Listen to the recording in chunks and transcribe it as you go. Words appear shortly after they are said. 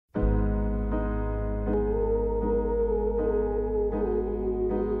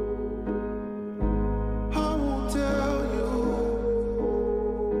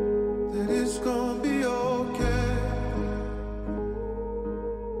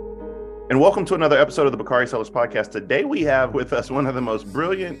and welcome to another episode of the Bakari Sellers Podcast. Today we have with us one of the most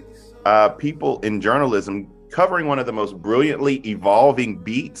brilliant people in journalism, covering one of the most brilliantly evolving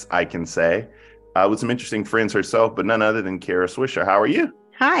beats, I can say, with some interesting friends herself, but none other than Swisher. How are you?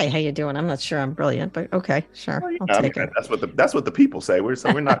 Hi, how you doing? I'm not sure I'm brilliant, but okay, sure, Well, I'll take it. that's what the people say.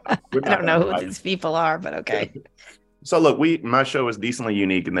 We're not I don't know who these people are, but okay. So look, my show is decently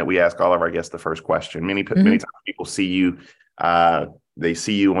unique in that we ask all of our guests the first question. Many times people see you, they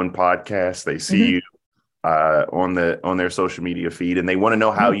see you on podcasts, they see you on their social media feed, and they want to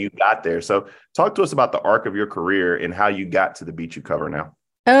know how you got there. So talk to us about the arc of your career and how you got to the beat you cover now.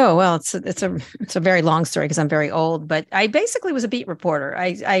 Oh, well, it's a very long story because I'm very old, but I basically was a beat reporter.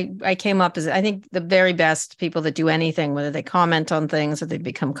 I came up as, I think, the very best people that do anything, whether they comment on things or they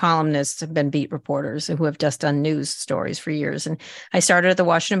become columnists, have been beat reporters who have just done news stories for years. And I started at the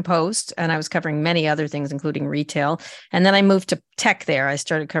Washington Post, and I was covering many other things, including retail. And then I moved to tech there. I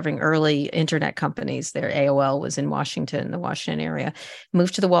started covering early internet companies there. AOL was in Washington, the Washington area.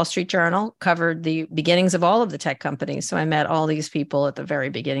 Moved to the Wall Street Journal, covered the beginnings of all of the tech companies. So I met all these people at the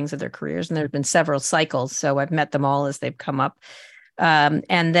very beginnings of their careers, and there have been several cycles. So I've met them all as they've come up, and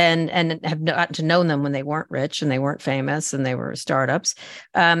have gotten to know them when they weren't rich and they weren't famous and they were startups.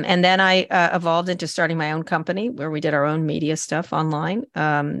 And then I evolved into starting my own company where we did our own media stuff online,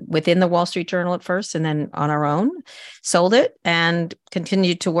 within the Wall Street Journal at first, and then on our own, sold it and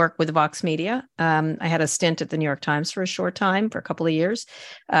continued to work with Vox Media. I had a stint at the New York Times for a short time, for a couple of years,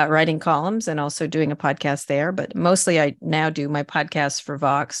 writing columns and also doing a podcast there. But mostly I now do my podcasts for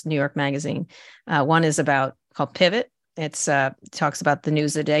Vox, New York Magazine. One is called Pivot. It's talks about the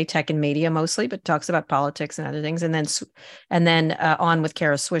news of the day, tech and media mostly, but talks about politics and other things. And then On with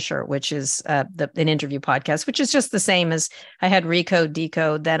Swisher, which is an interview podcast, which is just the same as I had Recode,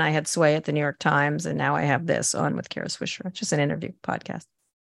 Decode, then I had Sway at the New York Times, and now I have this On with Swisher, which is an interview podcast.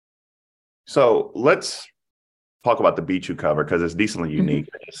 So let's talk about the beat you cover because it's decently unique.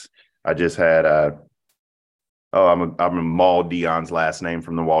 I just had I'm a Maul Dion's last name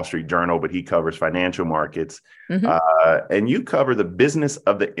from the Wall Street Journal, but he covers financial markets, and you cover the business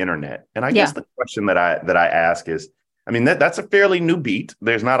of the internet. And I guess the question that I ask is, I mean, that's a fairly new beat.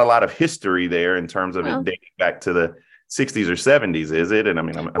 There's not a lot of history there in terms of it dating back to the 60s or 70s, is it? And I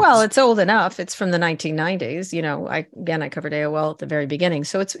mean, it's old enough. It's from the 1990s. You know, I covered AOL at the very beginning,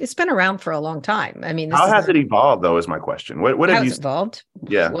 so it's been around for a long time. I mean, how has it evolved, though? Is my question. What have you evolved?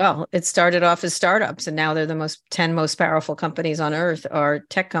 Yeah. Well, it started off as startups, and now they're the 10 most powerful companies on earth are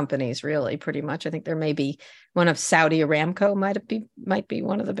tech companies. Really, pretty much. I think there may be one of Saudi Aramco might be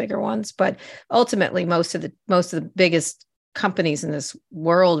one of the bigger ones, but ultimately, most of the biggest companies in this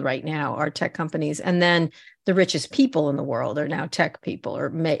world right now are tech companies, and then the richest people in the world are now tech people, or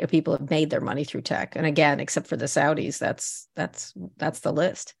people have made their money through tech. And again, except for the Saudis, that's the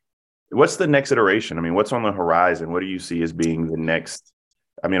list. What's the next iteration? I mean, what's on the horizon? What do you see as being the next?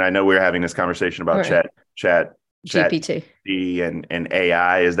 I mean, I know we're having this conversation about chat GPT and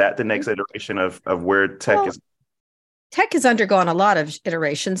AI. Is that the next iteration of where tech is? Tech has undergone a lot of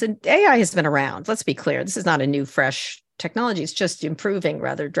iterations, and AI has been around. Let's be clear. This is not a new, fresh technology. It's just improving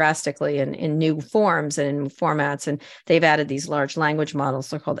rather drastically in new forms and in formats. And they've added these large language models,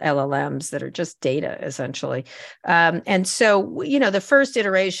 they're called LLMs, that are just data, essentially. And so, the first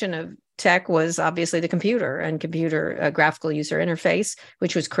iteration of tech was obviously the computer and graphical user interface,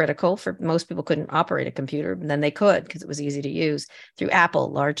 which was critical for most people. Couldn't operate a computer, but then they could because it was easy to use. Through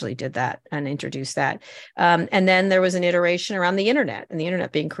Apple, largely did that and introduced that. And then there was an iteration around the internet and the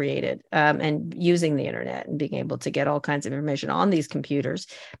internet being created, and using the internet and being able to get all kinds of information on these computers.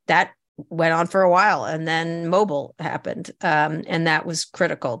 That went on for a while, and then mobile happened, and that was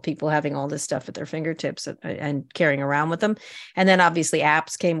critical, people having all this stuff at their fingertips and carrying around with them. And then obviously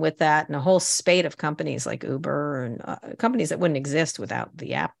apps came with that, and a whole spate of companies like Uber and companies that wouldn't exist without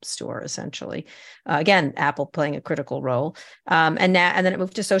the app store, essentially. Again, Apple playing a critical role, and then it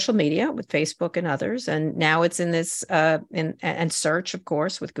moved to social media with Facebook and others, and now it's in this and search, of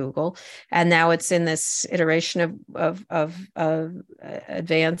course, with Google, and now it's in this iteration of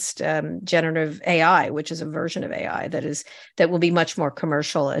advanced generative AI, which is a version of AI that will be much more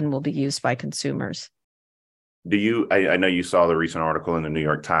commercial and will be used by consumers. I know you saw the recent article in the New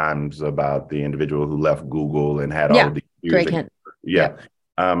York Times about the individual who left Google and had all of these great hint.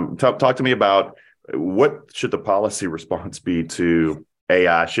 Talk to me about what should the policy response be to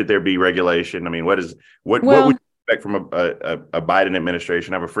AI? Should there be regulation? I mean, what would you expect from a Biden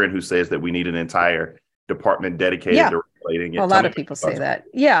administration? I have a friend who says that we need an entire department dedicated to regulating it. A lot of people say that.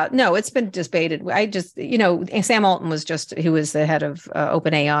 Yeah, no, it's been debated. Sam Altman who was the head of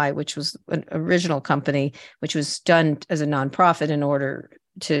OpenAI, which was an original company, which was done as a nonprofit in order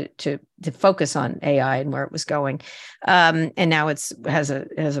to focus on AI and where it was going. And now has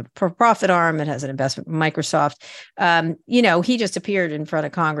a profit arm. It has an investment from Microsoft. He just appeared in front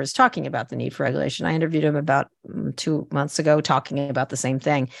of Congress talking about the need for regulation. I interviewed him about 2 months ago talking about the same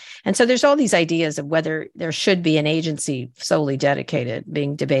thing. And so there's all these ideas of whether there should be an agency solely dedicated,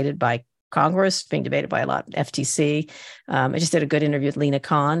 being debated by Congress, being debated by a lot of FTC. I just did a good interview with Lena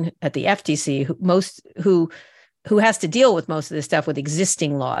Khan at the FTC, who has to deal with most of this stuff with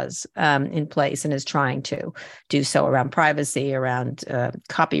existing laws in place and is trying to do so around privacy, around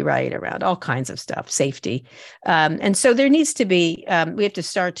copyright, around all kinds of stuff, safety. And so there needs to be, we have to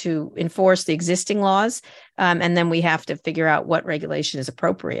start to enforce the existing laws, and then we have to figure out what regulation is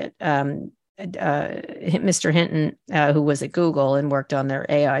appropriate. Mr. Hinton, who was at Google and worked on their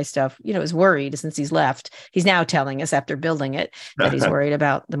AI stuff, is worried since he's left. He's now telling us after building it that he's worried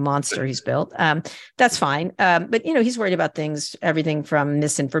about the monster he's built. That's fine. But, he's worried about things, everything from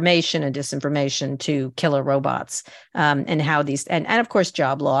misinformation and disinformation to killer robots, and how these, and of course,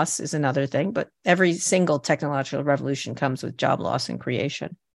 job loss is another thing, but every single technological revolution comes with job loss and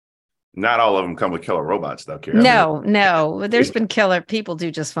creation. Not all of them come with killer robots, though, Kira. No. There's been people do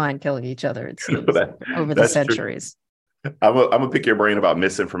just fine killing each other, it seems, over the centuries. True. I'm gonna pick your brain about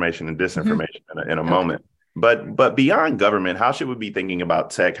misinformation and disinformation in a moment. But beyond government, how should we be thinking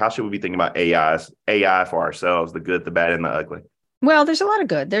about tech? How should we be thinking about AI for ourselves, the good, the bad, and the ugly? Well, there's a lot of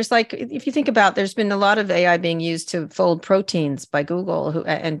good. There's if you think about, there's been a lot of AI being used to fold proteins by Google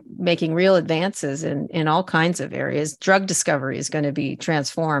and making real advances in all kinds of areas. Drug discovery is going to be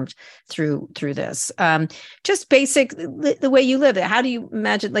transformed through this. Just basic, the way you live. How do you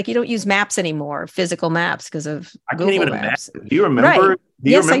imagine, you don't use maps anymore, physical maps because of Google can't even Maps. Imagine. Do you remember? Right.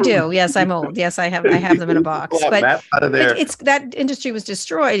 Yes, I do. Yes, I'm old. Yes, I have them in a box. But it's that industry was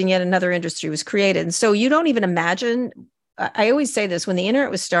destroyed and yet another industry was created. And so you don't even imagine. I always say this, when the internet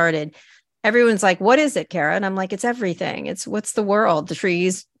was started, everyone's like, what is it, Kara? And I'm like, it's everything. It's what's the world, the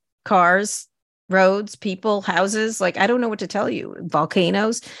trees, cars, roads, people, houses. I don't know what to tell you,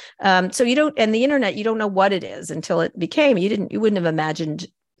 volcanoes. So you don't, and the internet, you don't know what it is until it became, you wouldn't have imagined,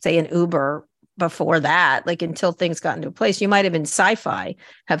 say, an Uber before that, until things got into place. You might have in sci-fi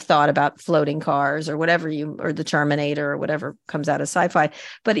have thought about floating cars or whatever or the Terminator or whatever comes out of sci-fi,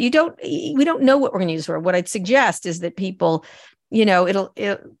 but we don't know what we're going to use for. What I'd suggest is that people, it'll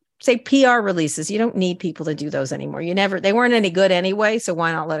say PR releases. You don't need people to do those anymore. They weren't any good anyway. So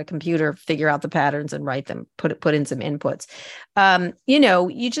why not let a computer figure out the patterns and write them, put in some inputs?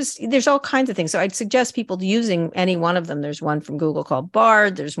 There's all kinds of things. So I'd suggest people using any one of them. There's one from Google called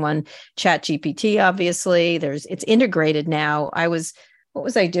Bard. There's one ChatGPT, obviously. It's integrated now. What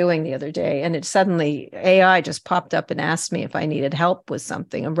was I doing the other day? And it suddenly AI just popped up and asked me if I needed help with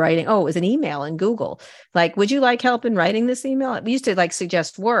something. I'm writing. Oh, it was an email in Google. Would you like help in writing this email? We used to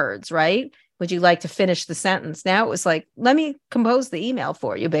suggest words, right? Would you like to finish the sentence? Now it was let me compose the email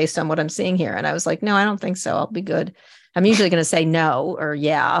for you based on what I'm seeing here. And I was like, no, I don't think so. I'll be good. I'm usually going to say no or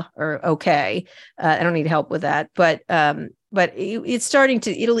yeah or okay. I don't need help with that. But it's starting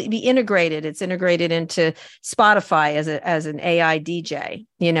to, it'll be integrated. It's integrated into Spotify as an AI DJ,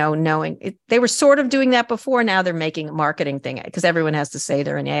 knowing it, they were sort of doing that before. Now they're making a marketing thing because everyone has to say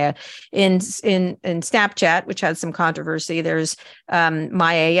they're an AI. In Snapchat, which has some controversy, there's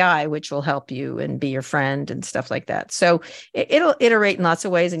My AI, which will help you and be your friend and stuff like that. So it'll iterate in lots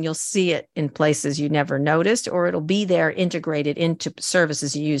of ways, and you'll see it in places you never noticed, or it'll be there integrated into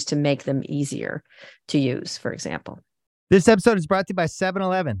services you use to make them easier to use, for example. This episode is brought to you by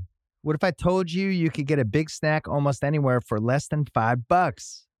 7-Eleven. What if I told you could get a big snack almost anywhere for less than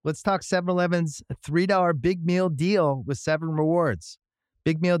 $5? Let's talk 7-Eleven's $3 big meal deal with 7 rewards.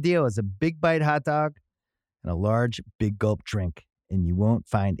 Big meal deal is a big bite hot dog and a large big gulp drink, and you won't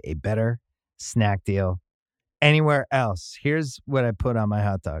find a better snack deal anywhere else. Here's what I put on my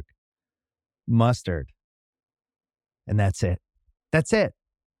hot dog: mustard. And that's it. That's it.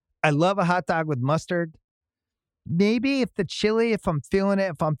 I love a hot dog with mustard. Maybe if I'm feeling it,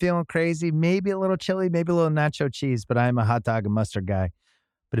 if I'm feeling crazy, maybe a little chili, maybe a little nacho cheese, but I'm a hot dog and mustard guy.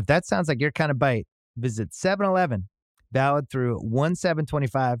 But if that sounds like your kind of bite, visit 7-Eleven, valid through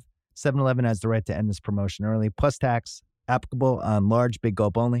 1/7/25. 7-Eleven has the right to end this promotion early, plus tax, applicable on large big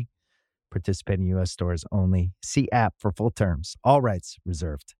gulp only. Participating U.S. stores only. See app for full terms. All rights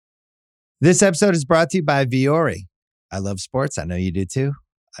reserved. This episode is brought to you by Viore. I love sports. I know you do too.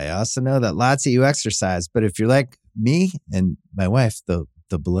 I also know that lots of you exercise, but if you're like me and my wife, the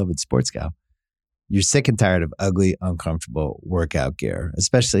beloved sports gal, you're sick and tired of ugly, uncomfortable workout gear.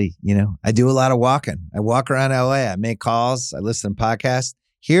 Especially, I do a lot of walking. I walk around LA. I make calls. I listen to podcasts.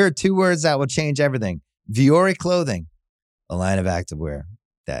 Here are 2 words that will change everything. Viore Clothing, a line of activewear.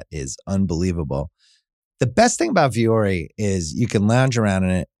 that is unbelievable. The best thing about Vuori is you can lounge around in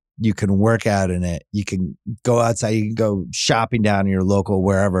it. You can work out in it. You can go outside. You can go shopping down in your local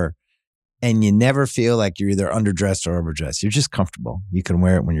wherever. And you never feel like you're either underdressed or overdressed. You're just comfortable. You can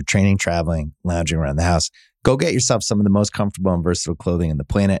wear it when you're training, traveling, lounging around the house. Go get yourself some of the most comfortable and versatile clothing on the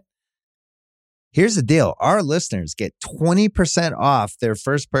planet. Here's the deal. Our listeners get 20% off their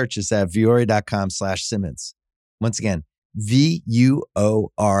first purchase at vuori.com/Simmons. Once again,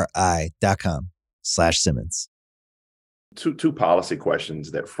 VUORI.com/Simmons. Two policy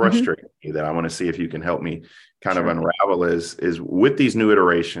questions that frustrate me that I want to see if you can help me kind of unravel is with these new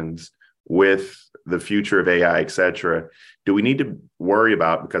iterations, with the future of AI, et cetera, do we need to worry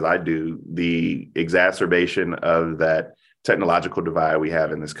about, because I do, the exacerbation of that technological divide we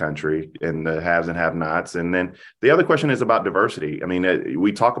have in this country and the haves and have-nots? And then the other question is about diversity. I mean,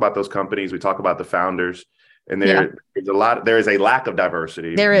 we talk about those companies, we talk about the founders, and there is a lack of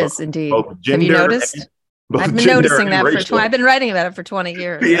diversity. There is indeed. Both gender, have you noticed? I've been noticing that for I've been writing about it for 20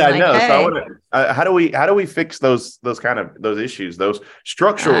 years. Yeah, I know. Hey. So I want to, how do we fix those issues, those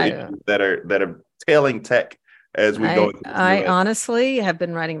structural issues that are tailing tech as we go? I honestly have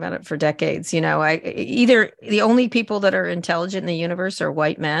been writing about it for decades. Either the only people that are intelligent in the universe are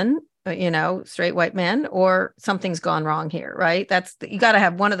white men, straight white men, or something's gone wrong here, right? You got to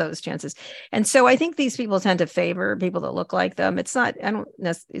have one of those chances. And so I think these people tend to favor people that look like them. It's not,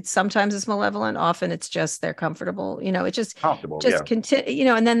 it's sometimes it's malevolent. Often it's just, they're comfortable, it's just comfortable,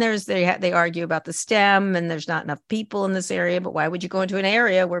 continue, and then they argue about the STEM and there's not enough people in this area, but why would you go into an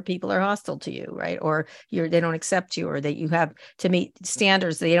area where people are hostile to you, right? Or they don't accept you, or that you have to meet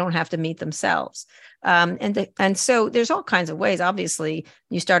standards they don't have to meet themselves. And so there's all kinds of ways. Obviously,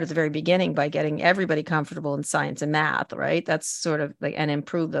 you start at the very beginning by getting everybody comfortable in science and math, right? That's sort of like, and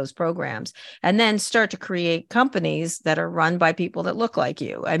improve those programs, and then start to create companies that are run by people that look like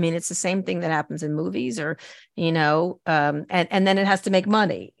you. I mean, it's the same thing that happens in movies, or, and then it has to make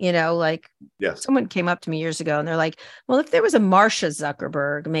money, yes. Someone came up to me years ago and they're like, well, if there was a Marsha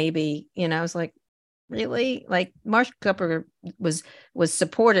Zuckerberg, maybe, I was like, really? Like, Marsha Zuckerberg was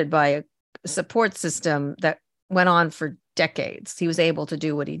supported by a support system that went on for decades. He was able to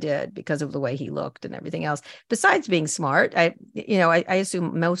do what he did because of the way he looked and everything else. Besides being smart, I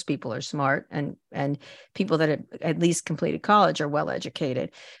assume most people are smart, and people that have at least completed college are well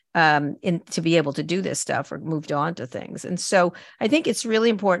educated, to be able to do this stuff or moved on to things. And so I think it's really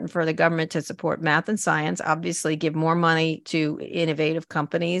important for the government to support math and science, obviously give more money to innovative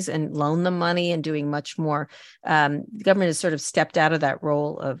companies and loan them money and doing much more. The government has sort of stepped out of that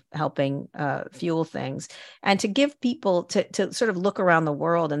role of helping fuel things, and to give people to sort of look around the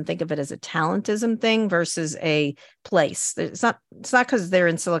world and think of it as a talentism thing versus a place. It's not because they're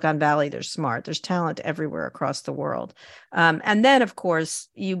in Silicon Valley, they're smart. There's talent everywhere across the world. And then, of course,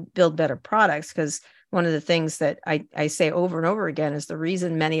 you build better products, because one of the things that I say over and over again is the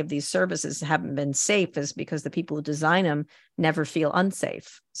reason many of these services haven't been safe is because the people who design them never feel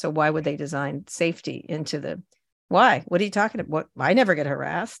unsafe. So why would they design safety into why? What are you talking about? I never get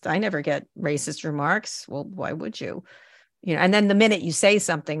harassed. I never get racist remarks. Well, why would you? And then the minute you say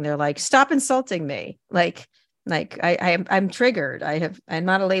something, they're like, stop insulting me. Like I'm triggered. I'm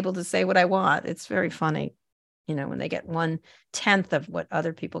not able to say what I want. It's very funny, when they get 1/10 of what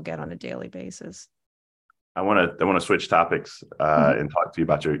other people get on a daily basis. I want to switch topics and talk to you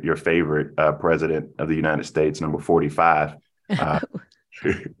about your favorite president of the United States, number 45,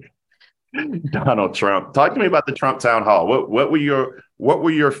 Donald Trump. Talk to me about the Trump town hall. What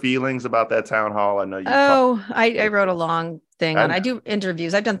were your feelings about that town hall? I know you. I wrote a long thing on. I do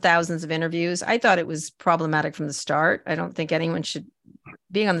interviews. I've done thousands of interviews. I thought it was problematic from the start. I don't think anyone should.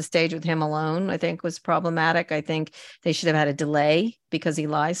 Being on the stage with him alone, I think, was problematic. I think they should have had a delay because he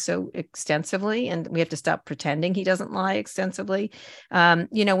lies so extensively, and we have to stop pretending he doesn't lie extensively. When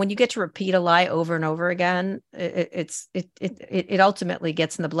you get to repeat a lie over and over again, it ultimately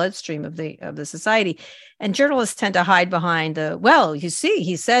gets in the bloodstream of the society. And journalists tend to hide behind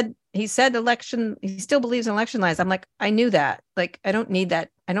he said election. He still believes in election lies. I'm like, I knew that. Like, I don't need that.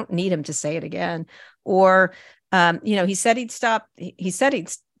 I don't need him to say it again. Or he said he'd stop. He said he'd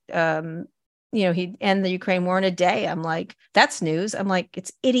end the Ukraine war in a day. I'm like, that's news. I'm like,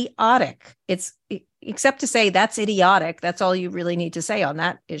 it's idiotic. Except to say that's idiotic. That's all you really need to say on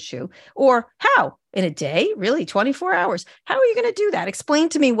that issue. Or how? In a day? Really? 24 hours? How are you going to do that? Explain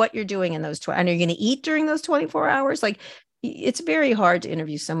to me what you're doing in those 20. And are you going to eat during those 24 hours? Like, it's very hard to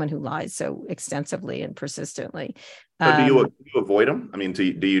interview someone who lies so extensively and persistently. So do you avoid them? I mean, do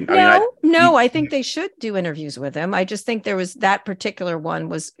you? I think they should do interviews with him. I just think there was that particular one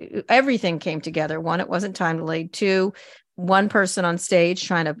was everything came together. One, it wasn't time delayed. Two, one person on stage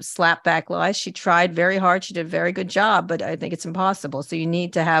trying to slap back lies. She tried very hard. She did a very good job, but I think it's impossible. So you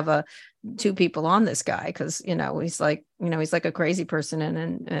need to have two people on this guy because, he's like a crazy person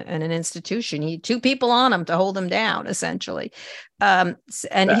in an institution. You need two people on him to hold him down, essentially. And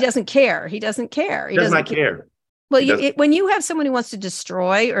he doesn't care. He doesn't care. He does not care. Well, when you have someone who wants to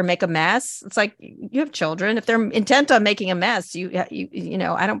destroy or make a mess, it's like you have children. If they're intent on making a mess, you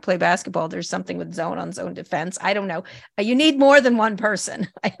I don't play basketball. There's something with zone defense. I don't know. You need more than one person.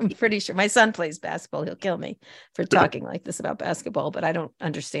 I am pretty sure. My son plays basketball. He'll kill me for talking like this about basketball, but I don't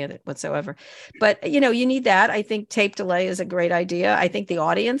understand it whatsoever. But, you need that. I think tape delay is a great idea. I think the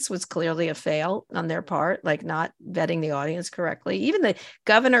audience was clearly a fail on their part, like not vetting the audience correctly. Even the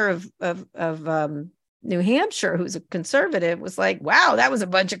governor of New Hampshire, who's a conservative, was like, wow, that was a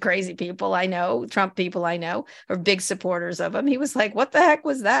bunch of crazy people I know, Trump people I know, are big supporters of him. He was like, what the heck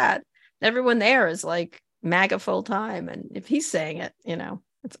was that? Everyone there is like MAGA full time. And if he's saying it,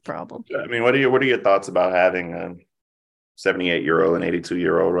 it's a problem. I mean, what are your thoughts about having a 78-year-old and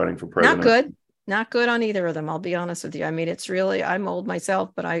 82-year-old running for president? Not good on either of them. I'll be honest with you. I mean, it's really, I'm old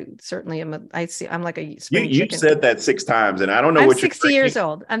myself, but I certainly am. I'm like a spring chicken. You've said that 6 times, and I don't know I'm what 60 you're years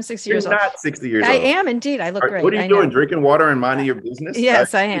old. I'm 60 years old. You're not 60 years old. I am indeed. I look great. What are you doing? Drinking water and minding your business?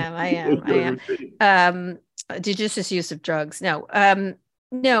 Yes, I am. Judicious use of drugs. No.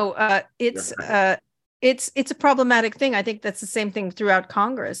 It's a problematic thing. I think that's the same thing throughout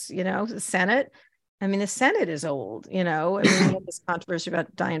Congress. The Senate. I mean, the Senate is old, we had this controversy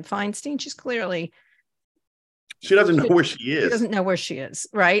about Dianne Feinstein. She's clearly. She doesn't know where she is. She doesn't know where she is,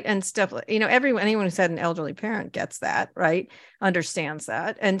 right? And stuff, anyone who's had an elderly parent gets that, right? Understands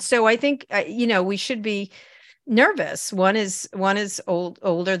that. And so I think, we should be nervous. One is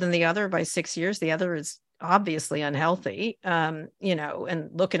older than the other by 6 years. The other is obviously unhealthy, and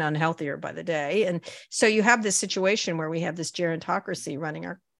looking unhealthier by the day. And so you have this situation where we have this gerontocracy running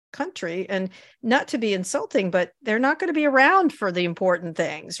our country, and not to be insulting, but they're not going to be around for the important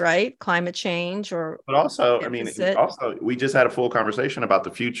things, right? Climate change but also, we just had a full conversation about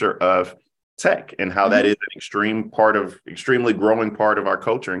the future of tech and how that is an extremely growing part of our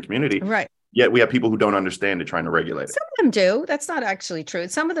culture and community. Right. Yet we have people who don't understand it trying to regulate it. Some of them do. That's not actually true.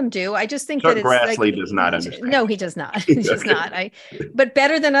 Some of them do. I just think Chuck that Grassley does not understand. No, he does not. He does not. But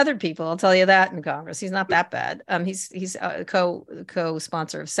better than other people. I'll tell you that in Congress. He's not that bad. He's a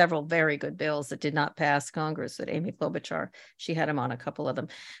co-sponsor of several very good bills that did not pass Congress. That Amy Klobuchar, she had him on a couple of them.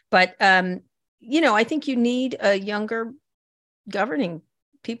 But I think you need a younger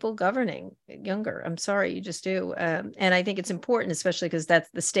people governing younger. I'm sorry, you just do. And I think it's important, especially because the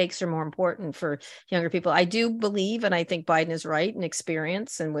stakes are more important for younger people. I do believe, and I think Biden is right in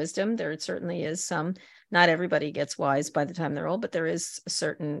experience and wisdom. There certainly is some, not everybody gets wise by the time they're old, but there is a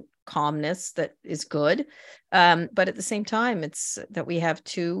certain calmness that is good. But at the same time, it's that we have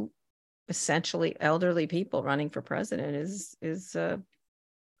two essentially elderly people running for president is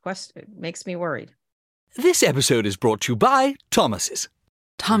question. It makes me worried. This episode is brought to you by Thomas's.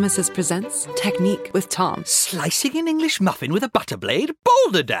 Thomas's presents Technique with Tom. Slicing an English muffin with a butter blade?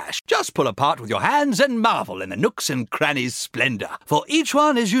 Boulder Dash! Just pull apart with your hands and marvel in the nooks and crannies' splendor. For each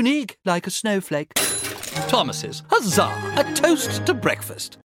one is unique, like a snowflake. Thomas's, huzzah! A toast to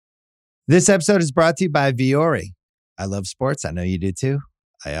breakfast. This episode is brought to you by Viore. I love sports. I know you do too.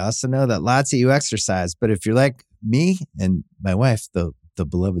 I also know that lots of you exercise, but if you're like me and my wife, the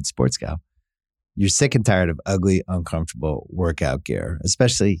beloved sports gal, you're sick and tired of ugly, uncomfortable workout gear.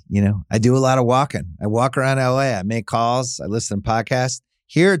 Especially, I do a lot of walking. I walk around LA. I make calls. I listen to podcasts.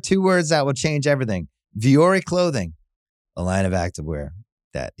 Here are 2 words that will change everything. Viore Clothing, a line of activewear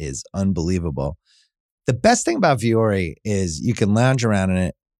that is unbelievable. The best thing about Viore is you can lounge around in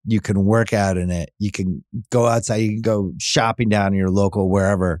it. You can work out in it. You can go outside. You can go shopping down in your local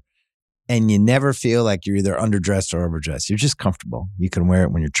wherever. And you never feel like you're either underdressed or overdressed. You're just comfortable. You can wear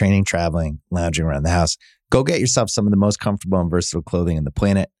it when you're training, traveling, lounging around the house. Go get yourself some of the most comfortable and versatile clothing on the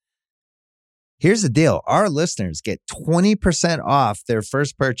planet. Here's the deal. Our listeners get 20% off their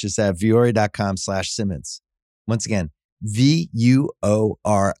first purchase at Viore.com/Simmons. Once again,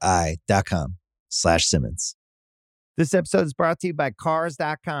 VUORI.com/Simmons. This episode is brought to you by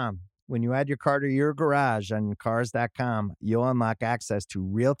Cars.com. When you add your car to your garage on Cars.com, you'll unlock access to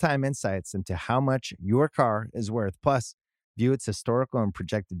real-time insights into how much your car is worth. Plus, view its historical and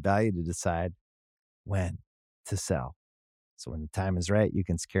projected value to decide when to sell. So when the time is right, you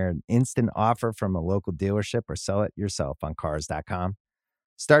can secure an instant offer from a local dealership or sell it yourself on Cars.com.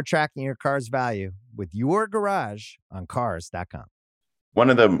 Start tracking your car's value with your garage on Cars.com. One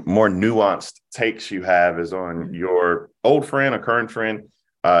of the more nuanced takes you have is on your old friend, a current friend,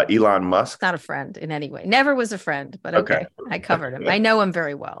 Elon Musk. Not a friend in any way. Never was a friend, but Okay. okay. I covered him. I know him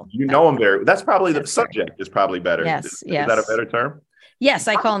very well. You know him very. That's probably the That's fair. subject is probably better. Yes, Is yes. that a better term? Yes,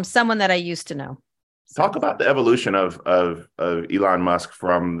 I call him someone that I used to know. So. Talk about the evolution of Elon Musk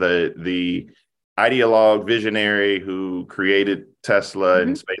from the ideologue visionary who created Tesla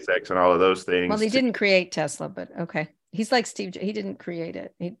and SpaceX and all of those things. Well, he didn't create Tesla, but okay. He's like Steve. He didn't create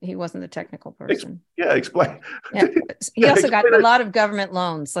it. He wasn't the technical person. Explain. Yeah. He also got a lot of government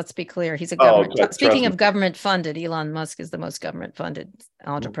loans. Let's be clear. He's a government. Speaking of government funded, Elon Musk is the most government funded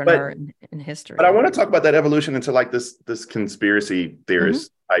entrepreneur in history. But I want to talk about that evolution into like this conspiracy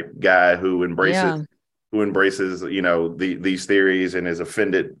theorist type guy who embraces these theories and is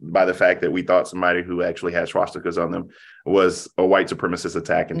offended by the fact that we thought somebody who actually had swastikas on them was a white supremacist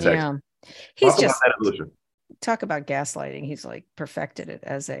attack in Texas. He's just that evolution. Talk about gaslighting. He's like perfected it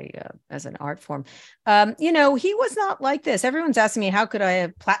as an art form. He was not like this. Everyone's asking me, how could I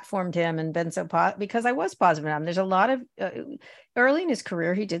have platformed him and been so because I was positive on him. There's a lot of early in his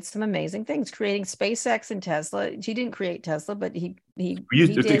career, he did some amazing things, creating SpaceX and Tesla. He didn't create Tesla, but he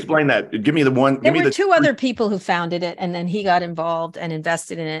just explain that. Give me the one. There were two other people who founded it, and then he got involved and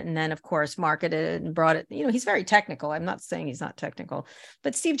invested in it, and then of course marketed it and brought it. He's very technical. I'm not saying he's not technical,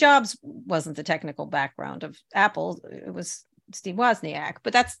 but Steve Jobs wasn't the technical background of Apple. It was Steve Wozniak.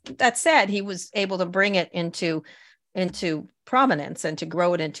 But that said, he was able to bring it into prominence and to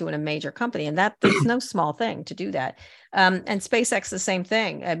grow it into a major company, and that's no small thing to do that. And SpaceX, the same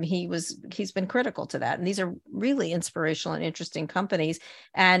thing. He's been critical to that, and these are really inspirational and interesting companies.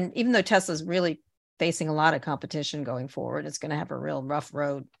 And even though Tesla's really facing a lot of competition going forward, it's going to have a real rough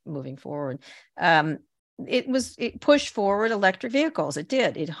road moving forward. It pushed forward electric vehicles. It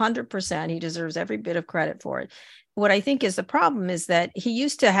did. 100%. He deserves every bit of credit for it. What I think is the problem is that he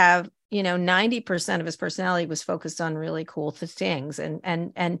used to have 90% of his personality was focused on really cool things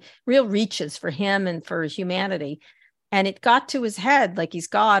and real reaches for him and for humanity. And it got to his head like he's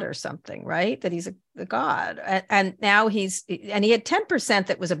God or something, right? That he's a God. And now he had 10%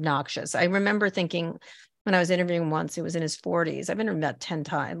 that was obnoxious. I remember thinking when I was interviewing once, he was in his 40s. I've interviewed him about 10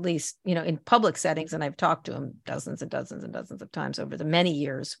 times, at least, in public settings. And I've talked to him dozens and dozens and dozens of times over the many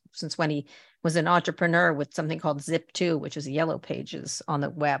years since when he was an entrepreneur with something called Zip2, which is Yellow Pages on the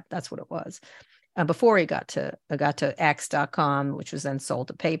web. That's what it was. Before he got to X.com, which was then sold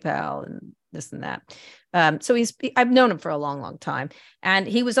to PayPal and this and that. So I've known him for a long, long time, and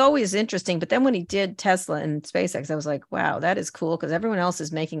he was always interesting. But then when he did Tesla and SpaceX, I was like, wow, that is cool, because everyone else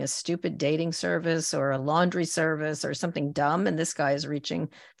is making a stupid dating service or a laundry service or something dumb, and this guy is reaching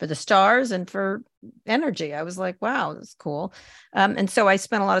for the stars and for energy. I was like, wow, that's cool. And so I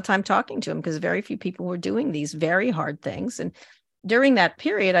spent a lot of time talking to him because very few people were doing these very hard things. And during that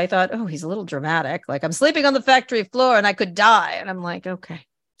period, I thought, oh, he's a little dramatic. Like, I'm sleeping on the factory floor and I could die. And I'm like, okay,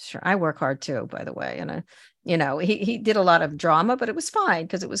 sure. I work hard too, by the way. And he did a lot of drama, but it was fine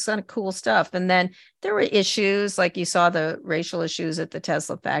because it was kind of cool stuff. And then there were issues, like you saw the racial issues at the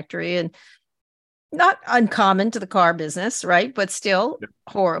Tesla factory, and not uncommon to the car business, right? But still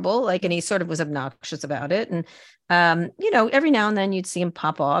horrible. Like, and he sort of was obnoxious about it. And, every now and then you'd see him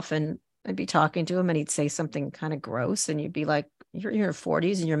pop off, and I'd be talking to him and he'd say something kind of gross. And you'd be like, you're in your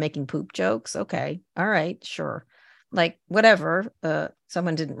 40s and you're making poop jokes. Okay. All right. Sure. Like, whatever.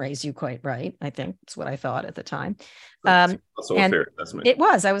 Someone didn't raise you quite right. I think that's what I thought at the time. And it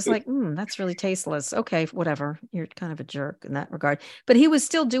was, I was like, that's really tasteless. Okay, whatever. You're kind of a jerk in that regard. But he was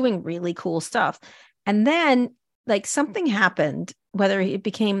still doing really cool stuff. And then like something happened, whether it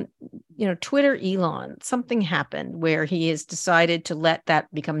became, Twitter Elon, something happened where he has decided to let that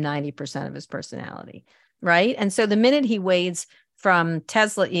become 90% of his personality. Right. And so the minute he wades from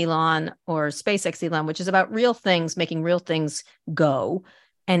Tesla Elon or SpaceX Elon, which is about real things, making real things go,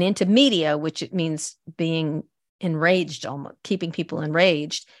 and into media, which it means being enraged, almost keeping people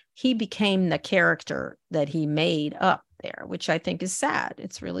enraged, he became the character that he made up there, which I think is sad.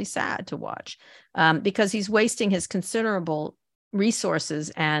 It's really sad to watch because he's wasting his considerable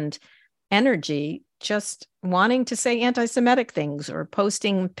resources and energy just wanting to say anti-Semitic things or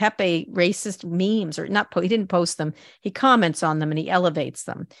posting Pepe racist memes, or not. He didn't post them. He comments on them and he elevates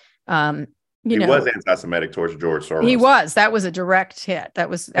them. He was anti-Semitic towards George Soros. He was. That was a direct hit.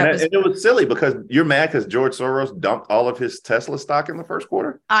 And it was silly because you're mad because George Soros dumped all of his Tesla stock in the first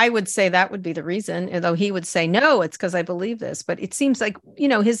quarter. I would say that would be the reason, although he would say, no, it's because I believe this. But it seems like,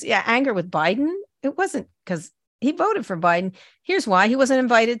 his anger with Biden, it wasn't because he voted for Biden. Here's why: he wasn't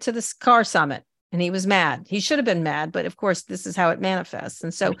invited to this car summit. And he was mad. He should have been mad, but of course, this is how it manifests.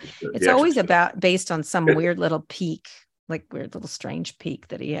 And so it's always based on some weird little peak, like weird little strange peak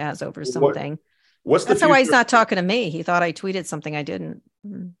that he has over something. What's That's the why he's future? not talking to me. He thought I tweeted something I didn't.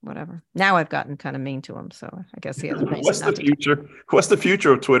 Whatever. Now I've gotten kind of mean to him, so I guess he has a reason What's the not to. future? What's the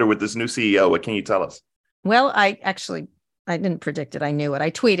future of Twitter with this new CEO? What can you tell us? Well, I didn't predict it. I knew it. I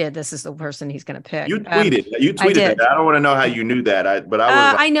tweeted, "This is the person he's going to pick." You tweeted. You I tweeted did. that. I don't want to know how you knew that. But I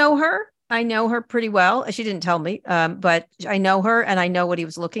was like, I know her. I know her pretty well. She didn't tell me, but I know her, and I know what he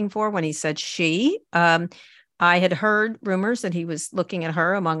was looking for when he said she. I had heard rumors that he was looking at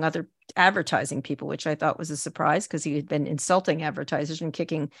her among other advertising people, which I thought was a surprise because he had been insulting advertisers and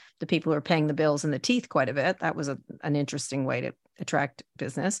kicking the people who are paying the bills in the teeth quite a bit. That was an interesting way to attract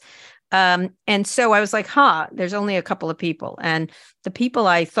business. And so I was like, there's only a couple of people. And the people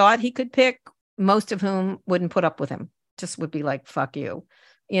I thought he could pick, most of whom wouldn't put up with him, just would be like, fuck you.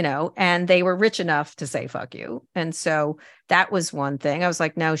 And they were rich enough to say fuck you. And so that was one thing. I was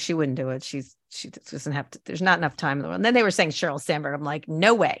like, no, she wouldn't do it. She doesn't have to, there's not enough time in the world. And then they were saying Sheryl Sandberg. I'm like,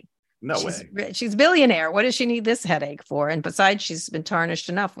 no way. no way. She's a billionaire. What does she need this headache for? And besides, she's been tarnished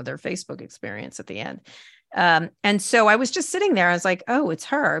enough with her Facebook experience at the end. And so I was just sitting there. I was like, oh, it's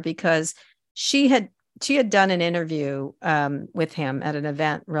her, because she had done an interview with him at an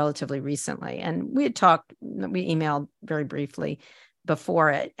event relatively recently. And we emailed very briefly before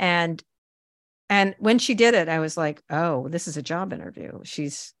it. And when she did it, I was like, oh, this is a job interview.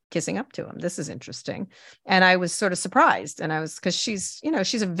 She's kissing up to him. This is interesting. And I was sort of surprised. And because she's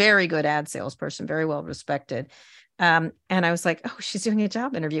a very good ad salesperson, very well respected. And I was like, oh, she's doing a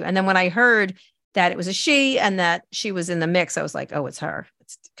job interview. And then when I heard that it was a she and that she was in the mix, I was like, oh, it's her.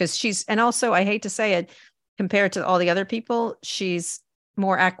 Because and also, I hate to say it, compared to all the other people, she's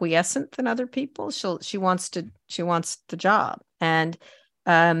more acquiescent than other people. She wants the job. And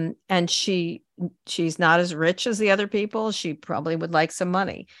she's not as rich as the other people. She probably would like some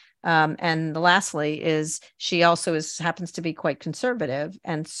money. And lastly is she also happens to be quite conservative.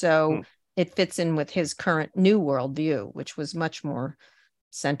 And so it fits in with his current new worldview, which was much more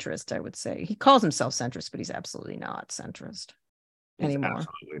centrist, I would say. He calls himself centrist, but he's absolutely not centrist anymore.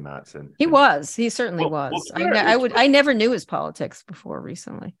 Absolutely not centrist. He certainly was. Twitter, I never knew his politics before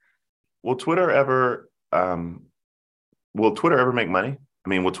recently. Will Twitter ever make money? I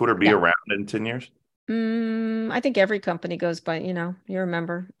mean, will Twitter be around in 10 years? I think every company goes by, you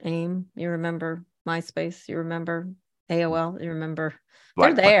remember AIM, you remember MySpace, you remember AOL, you remember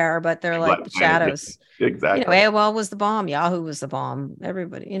they're there, but they're like shadows. Exactly. AOL was the bomb. Yahoo was the bomb.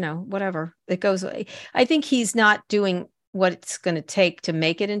 Everybody, whatever it goes. I think he's not doing what it's going to take to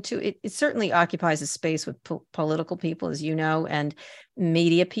make it into it. It certainly occupies a space with political people, as you know, and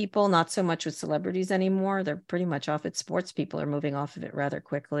media people, not so much with celebrities anymore. They're pretty much off it. Sports people are moving off of it rather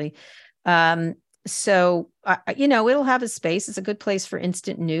quickly. So, it'll have a space. It's a good place for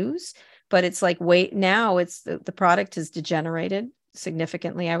instant news, but it's like, now it's the product has degenerated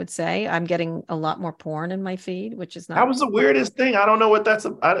significantly. I would say I'm getting a lot more porn in my feed, which is not. That was the weirdest thing. I don't know what that's.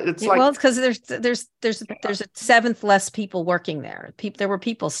 It's like, well, it's because there's a seventh less people working there. There were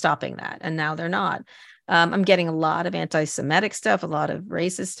people stopping that, and now they're not. I'm getting a lot of anti-Semitic stuff, a lot of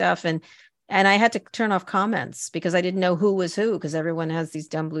racist stuff, and I had to turn off comments because I didn't know who was who, because everyone has these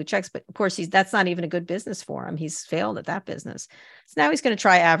dumb blue checks. But of course, that's not even a good business for him. He's failed at that business. So now he's going to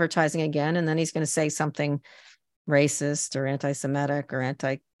try advertising again, and then he's going to say something racist or anti-Semitic or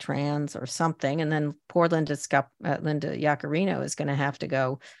anti-trans or something. And then poor Linda Yaccarino is going to have to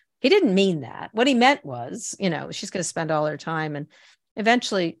go, he didn't mean that. What he meant was, she's going to spend all her time, and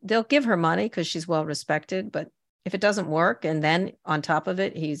eventually they'll give her money because she's well respected. But if it doesn't work, and then on top of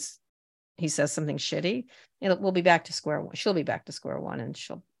it, he says something shitty, we'll be back to square one. She'll be back to square one, and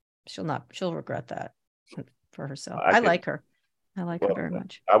she'll regret that for herself. I like her. I like her very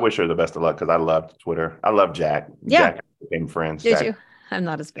much. I wish her the best of luck because I loved Twitter. I love Jack. Yeah. Jack became friends. Did you? I'm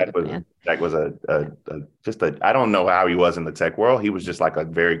not as big a fan. Jack was I don't know how he was in the tech world. He was just like a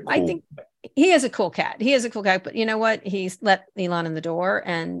very cool. I think he is a cool cat. But you know what? He's let Elon in the door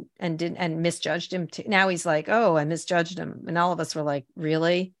and misjudged him too. Now he's like, oh, I misjudged him. And all of us were like,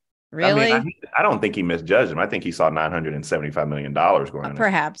 really? Really? I don't think he misjudged him. I think he saw $975 million going on.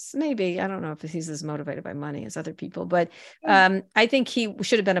 Perhaps, maybe. I don't know if he's as motivated by money as other people, but I think he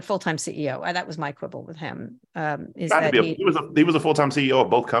should have been a full-time CEO. That was my quibble with him. He was a full-time CEO of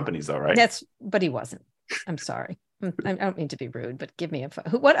both companies, though, right? But he wasn't. I'm sorry. I don't mean to be rude, but give me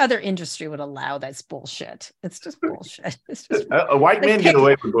what other industry would allow that's bullshit? It's just bullshit. It's just a white man get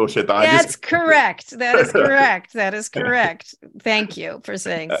away with bullshit. Though. That's correct. That is correct. That is correct. Thank you for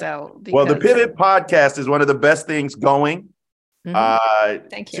saying so. Well, the Pivot podcast is one of the best things going.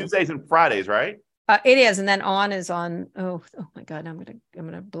 Thank you. Tuesdays and Fridays, right? It is, and then on is on. Oh my God, I'm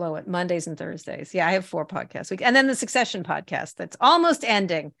gonna blow it. Mondays and Thursdays. Yeah, I have 4 podcasts a week, and then the Succession podcast that's almost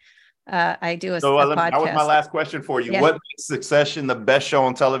ending. I do a So podcast. that was my last question for you. Yeah. What makes Succession the best show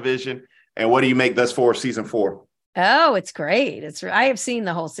on television, and what do you make thus for season 4? Oh, it's great. I have seen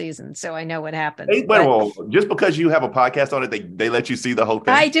the whole season, so I know what happens. Hey, well, just because you have a podcast on it, they let you see the whole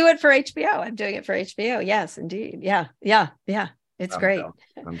thing. I do it for HBO. I'm doing it for HBO. Yes, indeed. Yeah. It's great.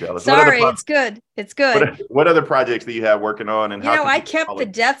 I'm jealous. Sorry, it's good. It's good. What other projects do you have working on? And I kept the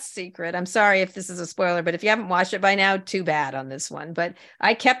death secret. I'm sorry if this is a spoiler, but if you haven't watched it by now, too bad on this one. But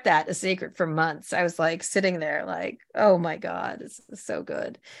I kept that a secret for months. I was like sitting there like, oh my God, this is so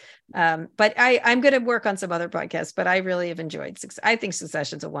good. But I'm going to work on some other podcasts, but I really have enjoyed I think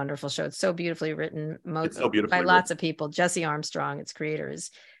Succession's a wonderful show. It's so beautifully written by lots of people. Jesse Armstrong, its creator, is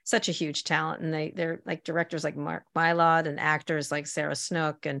such a huge talent. And they're like directors like Mark Mylod and actors like Sarah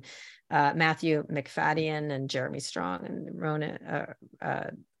Snook and Matthew McFadden and Jeremy Strong and Rona,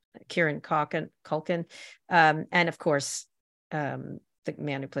 Kieran Culkin. And of course, the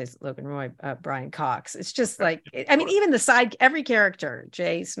man who plays Logan Roy, Brian Cox. It's just like, even every character,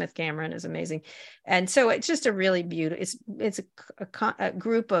 Jay Smith Cameron is amazing. And so it's just a really beautiful, it's a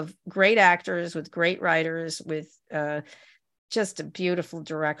group of great actors with great writers with just a beautiful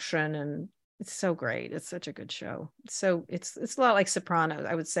direction. And it's so great. It's such a good show. So it's a lot like Sopranos.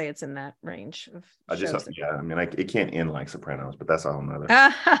 I would say it's in that range of shows. It can't end like Sopranos, but that's a whole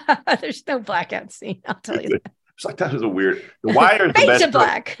nother. There's no blackout scene, I'll tell you that. It's like, that is a weird. The Wire is the best.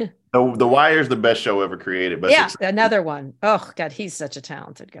 Black. The Wire is the best show ever created. But another one. Oh God, he's such a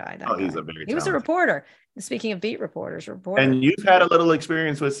talented guy. He was a reporter. Speaking of beat reporters, and you've had a little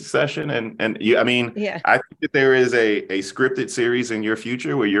experience with Succession, and you, I think that there is a scripted series in your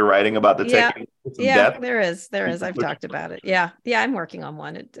future where you're writing about the tech. There is. I've talked about it. Yeah, I'm working on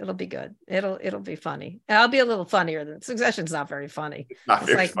one. It'll be good. It'll be funny. I'll be a little funnier than Succession's not very funny.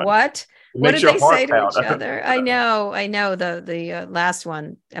 It's like funny. What did they say to each other? I know. The last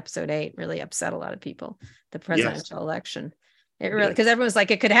one, episode 8, really upset a lot of people. The presidential election. It really, because everyone's like,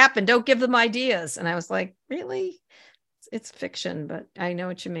 it could happen. Don't give them ideas. And I was like, really? It's fiction, but I know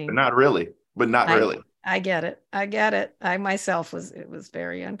what you mean. But not really. I get it. I myself it was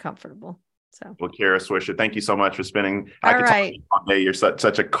very uncomfortable. So, well, Kara Swisher, thank you so much for spending. All right. Talk all day. You're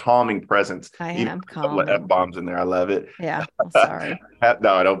such a calming presence. I am calming. A couple of F-bombs in there. I love it. Yeah. I'm sorry.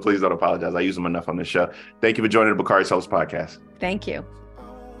 No, please don't apologize. I use them enough on this show. Thank you for joining the Bakari Sells podcast. Thank you.